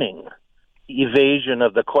stunning evasion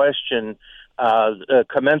of the question,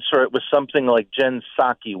 commensurate with something like Jen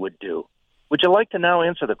Psaki would do. Would you like to now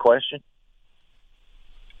answer the question?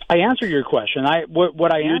 I answered your question.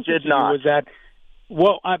 What I answered to you was that,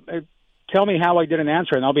 tell me how I didn't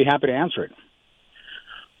answer it, and I'll be happy to answer it.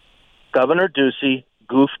 Governor Ducey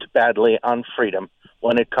goofed badly on freedom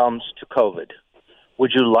when it comes to COVID.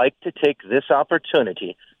 Would you like to take this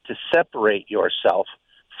opportunity to separate yourself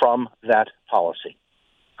from that policy?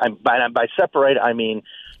 By separate, I mean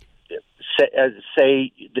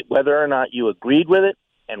say whether or not you agreed with it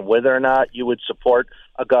and whether or not you would support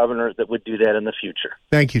a governor that would do that in the future.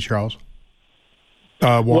 Thank you, Charles.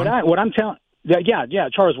 Charles, what I'm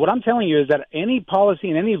telling you is that any policy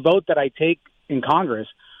and any vote that I take in Congress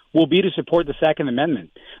will be to support the Second Amendment.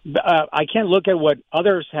 I can't look at what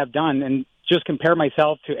others have done and just compare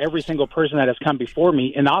myself to every single person that has come before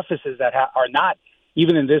me in offices that are not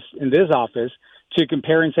even in this office, to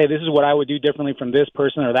compare and say, this is what I would do differently from this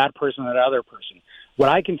person or that person or that other person. What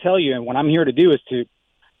I can tell you and what I'm here to do is to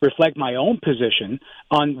reflect my own position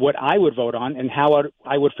on what I would vote on and how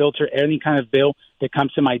I would filter any kind of bill that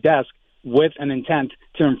comes to my desk with an intent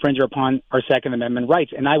to infringe upon our Second Amendment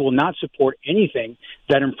rights. And I will not support anything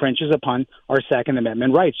that infringes upon our Second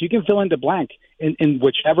Amendment rights. You can fill in the blank in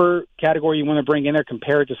whichever category you want to bring in there,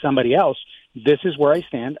 compare it to somebody else. This is where I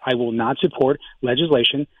stand. I will not support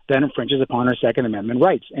legislation that infringes upon our Second Amendment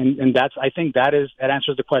rights. And I think that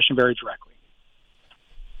answers the question very directly.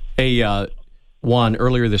 Hey, Juan,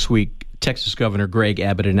 earlier this week, Texas Governor Greg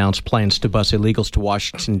Abbott announced plans to bus illegals to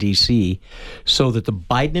Washington, D.C., so that the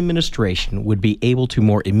Biden administration would be able to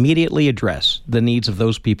more immediately address the needs of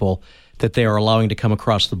those people that they are allowing to come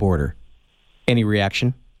across the border. Any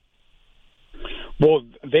reaction? Well,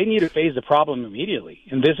 they need to face the problem immediately.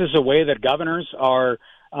 And this is a way that governors are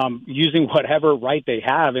using whatever right they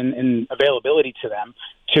have in availability to them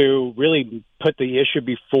to really put the issue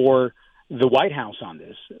before the White House on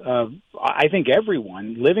this. I think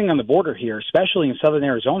everyone living on the border here, especially in southern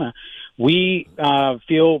Arizona, we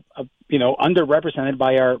feel underrepresented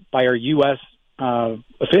by our U.S.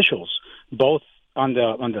 Officials, both on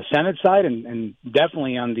the Senate side and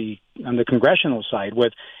definitely on the congressional side,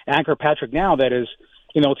 with Anchor Patrick now, that is,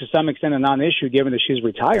 to some extent a non-issue given that she's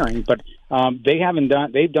retiring, but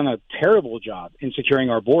they've done a terrible job in securing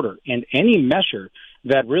our border, and any measure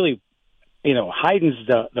that really heightens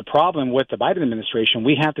the problem with the Biden administration,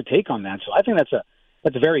 we have to take on that. So I think that's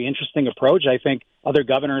a very interesting approach. I think other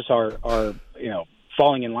governors are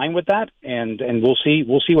falling in line with that, and we'll see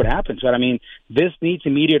what happens. But I mean, this needs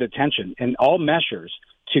immediate attention, and all measures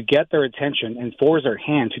to get their attention and force their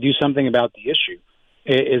hand to do something about the issue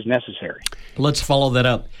is necessary. Let's follow that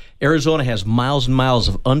up. Arizona has miles and miles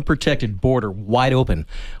of unprotected border wide open.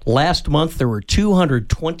 Last month, there were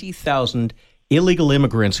 220,000 illegal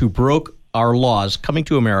immigrants who broke our laws coming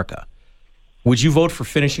to America. Would you vote for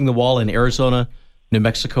finishing the wall in Arizona, New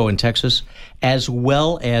Mexico, and Texas, as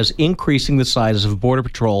well as increasing the size of Border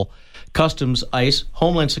Patrol, Customs, ICE,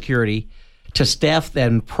 Homeland Security to staff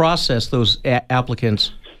and process those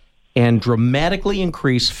applicants and dramatically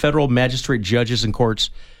increase federal magistrate judges and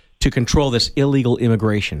courts to control this illegal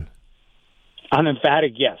immigration? An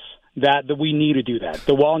emphatic yes, that we need to do that.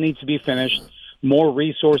 The wall needs to be finished. More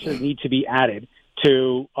resources need to be added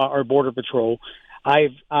to our Border Patrol. I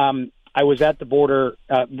was at the border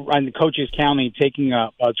in Cochise County taking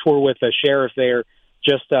a tour with the sheriff there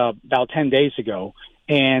just about 10 days ago,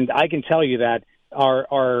 and I can tell you that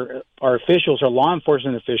our officials, our law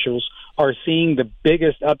enforcement officials, are seeing the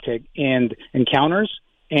biggest uptick in encounters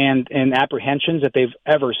and apprehensions that they've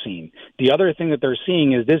ever seen. The other thing that they're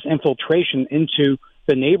seeing is this infiltration into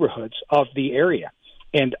the neighborhoods of the area.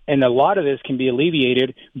 And a lot of this can be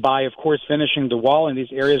alleviated by, of course, finishing the wall in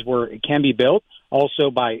these areas where it can be built,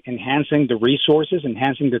 also by enhancing the resources,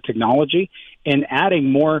 enhancing the technology, and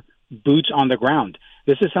adding more boots on the ground.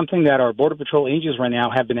 This is something that our Border Patrol agents right now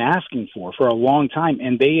have been asking for a long time,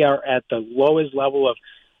 and they are at the lowest level of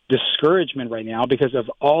discouragement right now because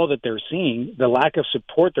of all that they're seeing, the lack of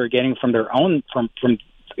support they're getting from their own, from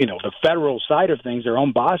the federal side of things, their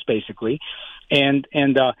own boss, basically. And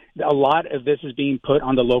a lot of this is being put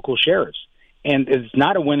on the local sheriffs. And it's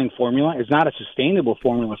not a winning formula. It's not a sustainable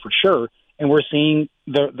formula for sure. And we're seeing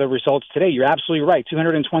the results today. You're absolutely right.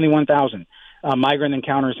 221,000 migrant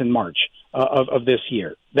encounters in March of this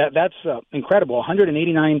year. That's incredible.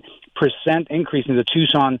 189% increase in the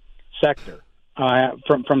Tucson sector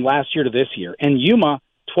from last year to this year. And Yuma,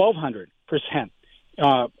 1,200%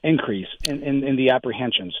 increase in the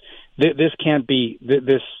apprehensions. This can't be.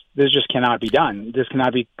 This just cannot be done. This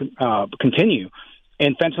cannot be continue.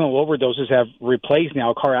 And fentanyl overdoses have replaced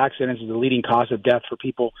now car accidents as the leading cause of death for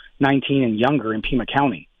people 19 and younger in Pima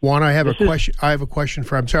County. Juan, I have a question. I have a question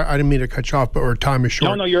for. I'm sorry, I didn't mean to cut you off, but our time is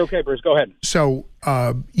short. No, you're okay, Bruce. Go ahead. So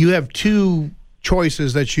you have two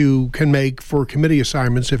choices that you can make for committee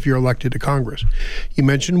assignments if you're elected to Congress. You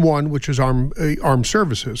mentioned one, which is armed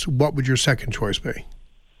services. What would your second choice be?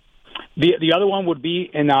 The other one would be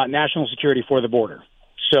in national security for the border.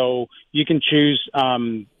 So you can choose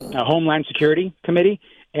a Homeland Security Committee,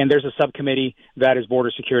 and there's a subcommittee that is border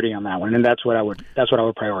security on that one, and that's what I would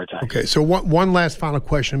prioritize. Okay, so one last final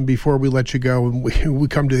question before we let you go, and we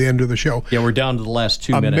come to the end of the show. Yeah, we're down to the last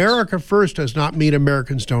 2 minutes. America First does not mean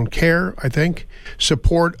Americans don't care, I think.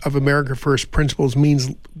 Support of America First principles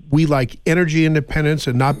means we like energy independence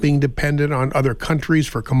and not being dependent on other countries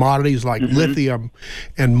for commodities like lithium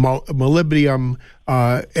and molybdenum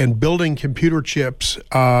and building computer chips.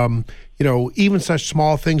 Even such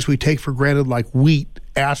small things we take for granted like wheat,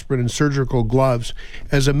 aspirin, and surgical gloves.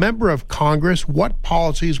 As a member of Congress, what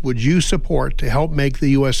policies would you support to help make the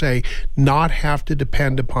USA not have to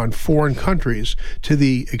depend upon foreign countries to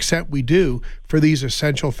the extent we do for these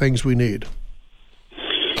essential things we need?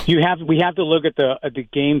 We have to look at the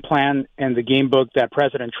game plan and the game book that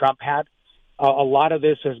President Trump had. A lot of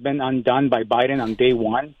this has been undone by Biden on day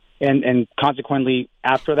one, and consequently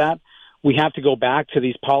after that. We have to go back to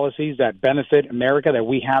these policies that benefit America that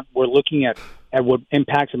we're looking at what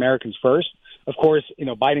impacts Americans first. Of course,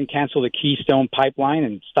 Biden canceled the Keystone Pipeline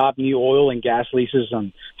and stopped new oil and gas leases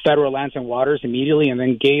on federal lands and waters immediately, and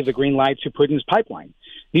then gave the green light to Putin's pipeline.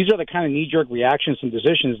 These are the kind of knee-jerk reactions and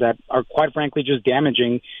decisions that are, quite frankly, just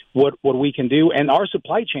damaging what we can do and our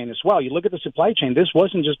supply chain as well. You look at the supply chain, this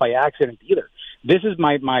wasn't just by accident either. This is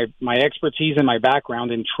my expertise and my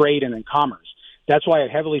background in trade and in commerce. That's why I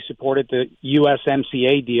heavily supported the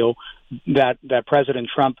USMCA deal that President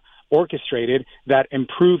Trump orchestrated that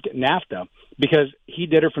improved NAFTA, because he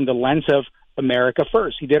did it from the lens of America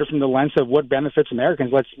first. He did it from the lens of what benefits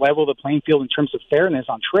Americans. Let's level the playing field in terms of fairness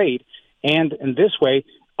on trade. And in this way,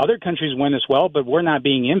 other countries win as well, but we're not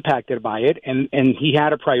being impacted by it. And he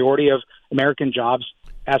had a priority of American jobs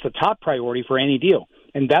as a top priority for any deal.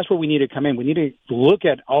 And that's where we need to come in. We need to look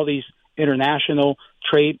at all these international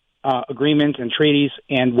trade agreements and treaties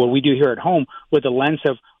and what we do here at home with the lens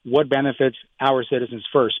of what benefits our citizens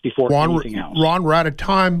first before anything else. Ron, we're out of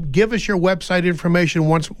time. Give us your website information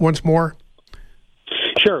once more.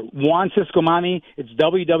 Sure. Juan Ciscomani. It's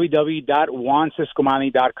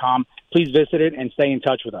www.juanciscomani.com. Please visit it and stay in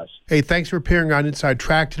touch with us. Hey, thanks for appearing on Inside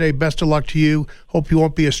Track today. Best of luck to you. Hope you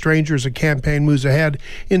won't be a stranger as the campaign moves ahead.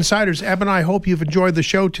 Insiders, Eb and I hope you've enjoyed the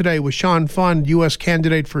show today with Sean Fund, U.S.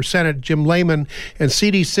 candidate for Senate Jim Lehman, and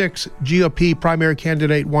CD6 GOP primary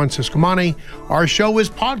candidate Juan Ciscomani. Our show is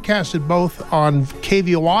podcasted both on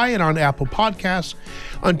KVOI and on Apple Podcasts.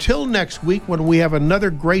 Until next week, when we have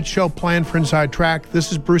another great show planned for Inside Track,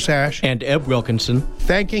 this is Bruce Ash. And Eb Wilkinson.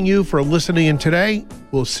 Thanking you for listening in today.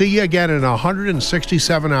 We'll see you again in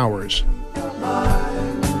 167 hours.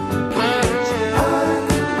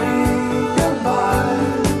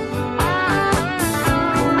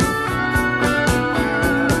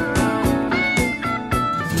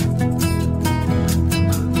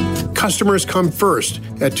 Customers come first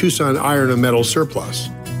at Tucson Iron and Metal Surplus.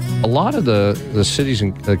 A lot of the cities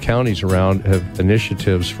and the counties around have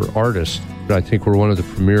initiatives for artists. I think we're one of the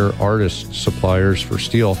premier artist suppliers for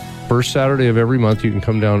steel. First Saturday of every month, you can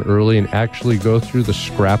come down early and actually go through the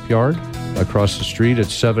scrapyard across the street.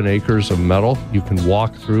 It's 7 acres of metal. You can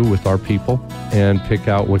walk through with our people and pick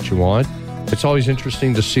out what you want. It's always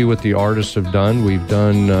interesting to see what the artists have done. We've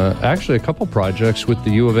done actually a couple projects with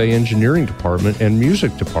the U of A engineering department and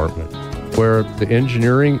music department, where the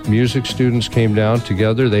engineering music students came down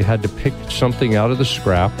together. They had to pick something out of the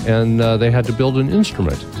scrap, and they had to build an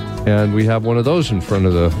instrument. And we have one of those in front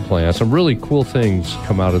of the plant. Some really cool things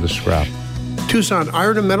come out of the scrap. Tucson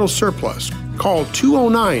Iron and Metal Surplus. Call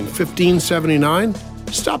 209-1579.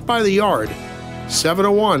 Stop by the yard.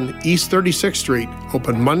 701 East 36th Street.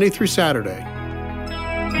 Open Monday through Saturday.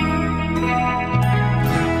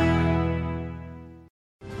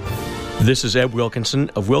 This is Eb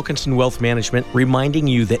Wilkinson of Wilkinson Wealth Management, reminding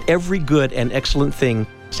you that every good and excellent thing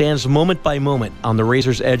stands moment by moment on the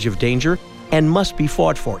razor's edge of danger and must be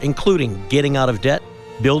fought for, including getting out of debt,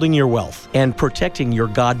 building your wealth, and protecting your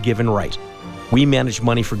God-given right. We manage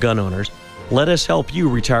money for gun owners. Let us help you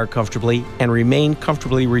retire comfortably and remain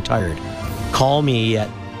comfortably retired. Call me at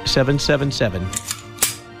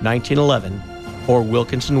 777-1911 or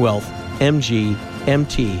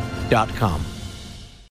WilkinsonWealthMGMT.com.